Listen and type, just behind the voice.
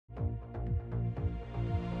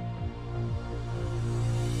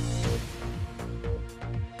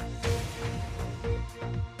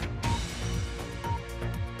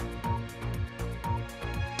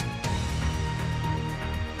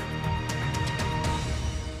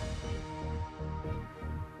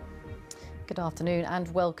Good afternoon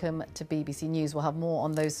and welcome to BBC News. We'll have more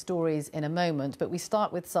on those stories in a moment, but we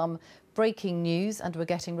start with some breaking news and we're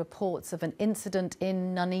getting reports of an incident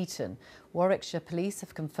in Nuneaton. Warwickshire Police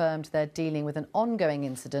have confirmed they're dealing with an ongoing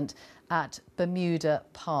incident at Bermuda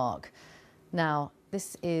Park. Now,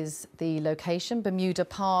 this is the location. Bermuda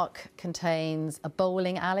Park contains a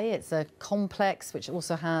bowling alley. It's a complex which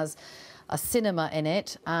also has a cinema in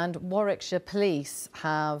it, and Warwickshire Police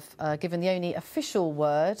have given the only official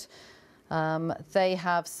word. They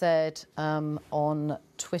have said on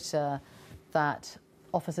Twitter that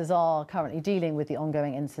officers are currently dealing with the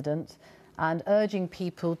ongoing incident and urging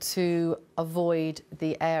people to avoid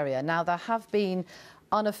the area. Now, there have been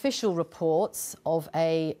unofficial reports of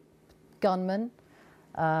a gunman.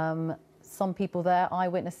 Some people there,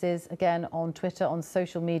 eyewitnesses, again on Twitter, on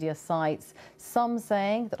social media sites, some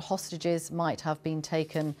saying that hostages might have been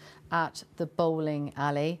taken at the bowling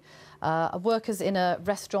alley. Workers in a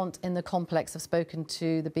restaurant in the complex have spoken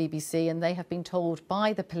to the BBC and they have been told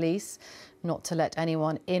by the police not to let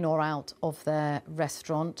anyone in or out of their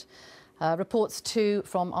restaurant. Reports too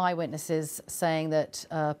from eyewitnesses saying that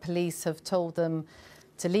police have told them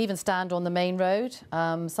to leave and stand on the main road.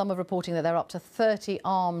 Some are reporting that there are up to 30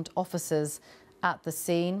 armed officers at the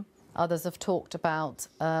scene. Others have talked about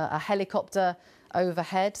a helicopter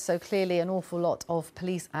overhead, so clearly an awful lot of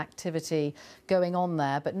police activity going on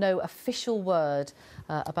there, but no official word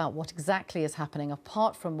about what exactly is happening,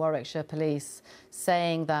 apart from Warwickshire Police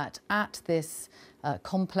saying that at this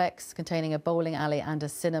complex containing a bowling alley and a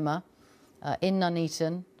cinema in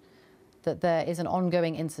Nuneaton, that there is an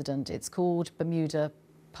ongoing incident. It's called Bermuda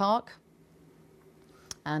Park,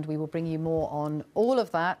 and we will bring you more on all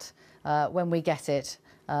of that when we get it.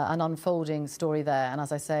 An unfolding story there, and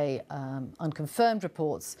as I say, unconfirmed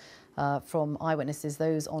reports from eyewitnesses,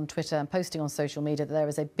 those on Twitter and posting on social media, that there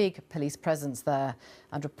is a big police presence there,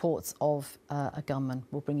 and reports of a gunman.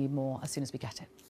 We'll bring you more as soon as we get it.